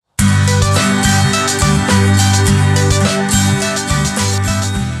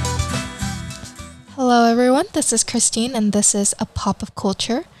this is Christine, and this is A Pop of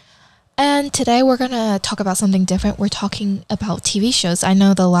Culture. And today we're going to talk about something different. We're talking about TV shows. I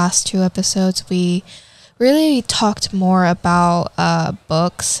know the last two episodes we really talked more about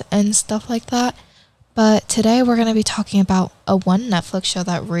books and stuff like that. But today we're going to be talking about one Netflix show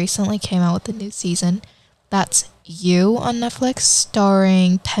that recently came out with a new season. That's You on Netflix,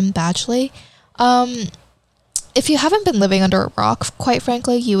 starring Penn Badgley. If you haven't been living under a rock, quite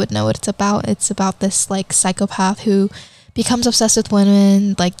frankly, you would know what it's about. It's about this psychopath who becomes obsessed with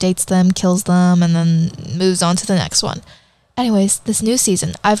women, dates them, kills them, and then moves on to the next one. Anyways, this new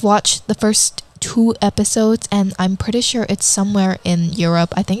season, I've watched the first 2 episodes, and I'm pretty sure it's somewhere in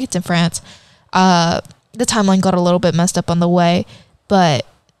Europe. I think it's in France. The timeline got a little bit messed up on the way, but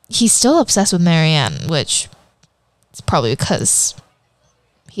he's still obsessed with Marianne, which is probably because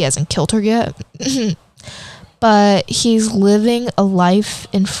he hasn't killed her yet. But he's living a life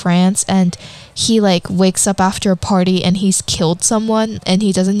in France, and he wakes up after a party and he's killed someone and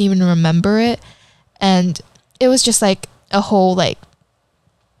he doesn't even remember it. And it was just a whole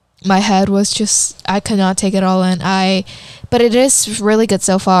my head was just, I could not take it all in. But it is really good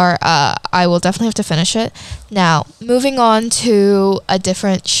so far. I will definitely have to finish it. Now, moving on to a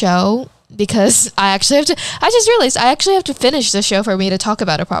different show, because I just realized I actually have to finish the show for me to talk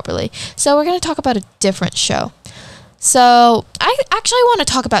about it properly. So we're going to talk about a different show. So I actually want to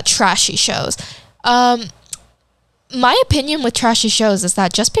talk about trashy shows. My opinion with trashy shows is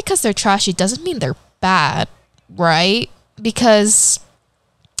that just because they're trashy doesn't mean they're bad, right? Because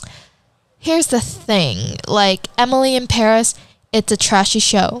here's the thing, Emily in Paris, it's a trashy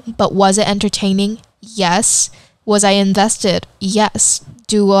show, but was it entertaining? Yes. Was I invested? Yes.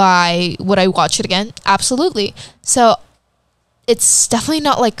 Would I watch it again? Absolutely. So it's definitely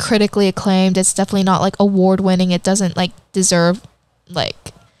not critically acclaimed. It's definitely not award winning. It doesn't deserve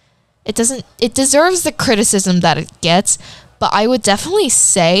it deserves the criticism that it gets, but I would definitely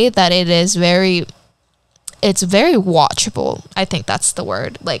say that it's very watchable. I think that's the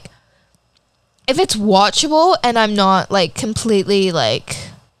word. If it's watchable and I'm not completely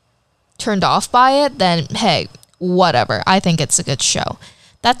turned off by it, then hey, whatever. I think it's a good show.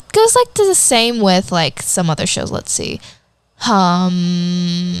 That goes to the same with some other shows. Let's see.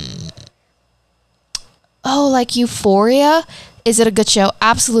 Euphoria. Is it a good show?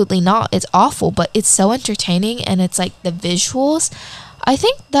 Absolutely not. It's awful, but it's so entertaining, and it's the visuals. I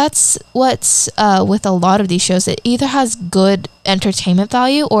think that's what's with a lot of these shows. It either has good entertainment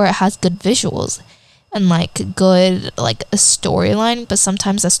value or it has good visuals and good a storyline, but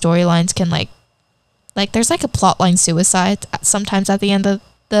sometimes the storylines can there's a plotline suicide sometimes at the end of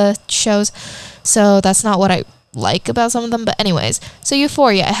the shows. So that's not what I like about some of them. But anyways, so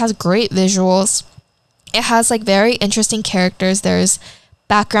Euphoria, it has great visuals. It has very interesting characters. There's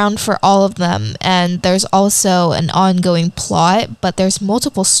background for all of them, and there's also an ongoing plot, but there's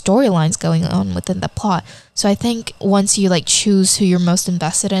multiple storylines going on within the plot. So I think once you choose who you're most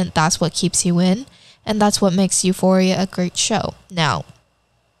invested in, that's what keeps you in, and that's what makes Euphoria a great show. Now,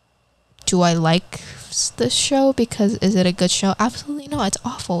 do I like this show because is it a good show? Absolutely not. It's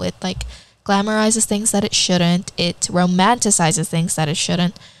awful. It glamorizes things that it shouldn't. It romanticizes things that it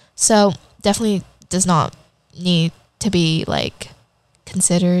shouldn't. So definitely does not need to be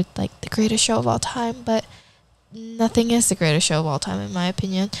considered the greatest show of all time, but nothing is the greatest show of all time in my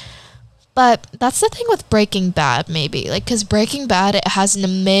opinion. But that's the thing with Breaking Bad, maybe because Breaking Bad, it has an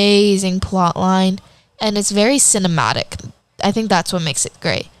amazing plot line and it's very cinematic. I think that's what makes it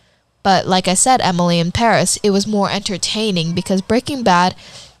great. But like I said, Emily in Paris, it was more entertaining because Breaking Bad,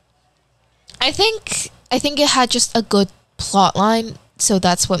 I think it had just a good plot line, so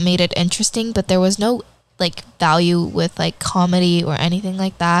that's what made it interesting, but there was no value with comedy or anything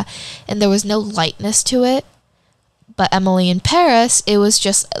like that, and there was no lightness to it. But Emily in Paris, it was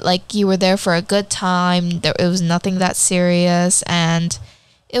just you were there for a good time. It was nothing that serious, and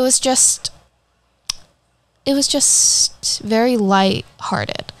it was just very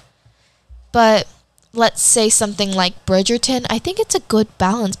light-hearted. But let's say something like Bridgerton, I think it's a good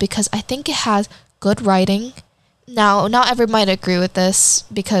balance because I think it has good writing. Now, not everyone might agree with this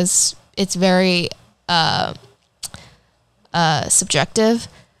because it's very subjective,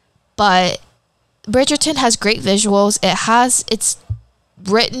 but Bridgerton has great visuals.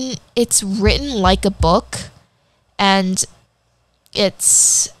 It's written like a book, and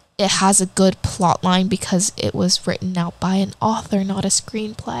it has a good plot line because it was written out by an author, not a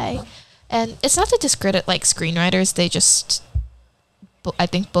screenplay. And it's not to discredit screenwriters. I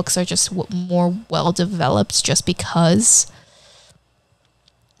think books are just more well developed just because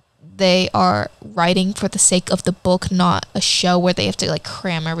they are writing for the sake of the book, not a show where they have to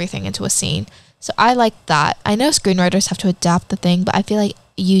cram everything into a scene. So I like that. I know screenwriters have to adapt the thing, but I feel like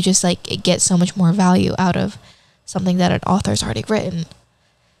you just like get so much more value out of something that an author's already written.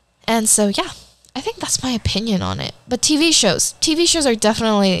 And so yeah, I think that's my opinion on it. But TV shows are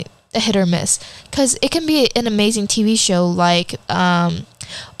definitely a hit or miss, because it can be an amazing TV show like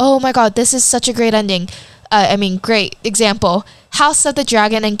oh my god, this is such a great ending. Great example. House of the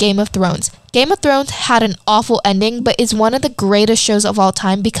Dragon and Game of Thrones. Game of Thrones had an awful ending, but is one of the greatest shows of all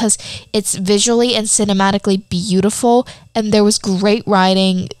time because it's visually and cinematically beautiful, and there was great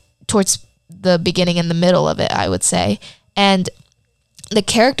writing towards the beginning and the middle of it, I would say. And the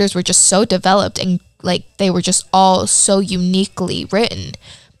characters were just so developed, and like they were just all so uniquely written.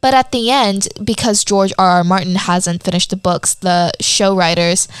 But at the end, because George R.R. Martin hasn't finished the books, the show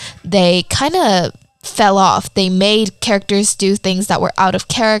writers, they kind of fell off. They made characters do things that were out of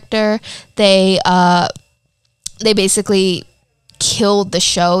character. They basically killed the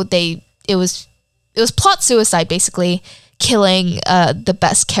show. It was plot suicide, basically, killing the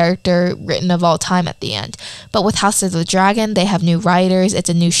best character written of all time at the end. But with House of the Dragon, they have new writers. It's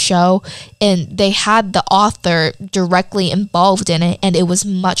a new show, and they had the author directly involved in it, and it was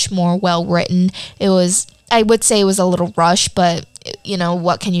much more well written. I would say it was a little rushed, but you know,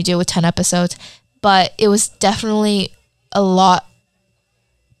 what can you do with 10 episodes? But it was definitely a lot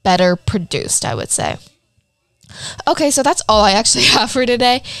better produced, I would say. Okay, so that's all I actually have for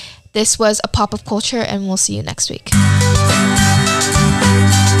today. This was a Pop of Culture, and we'll see you next week.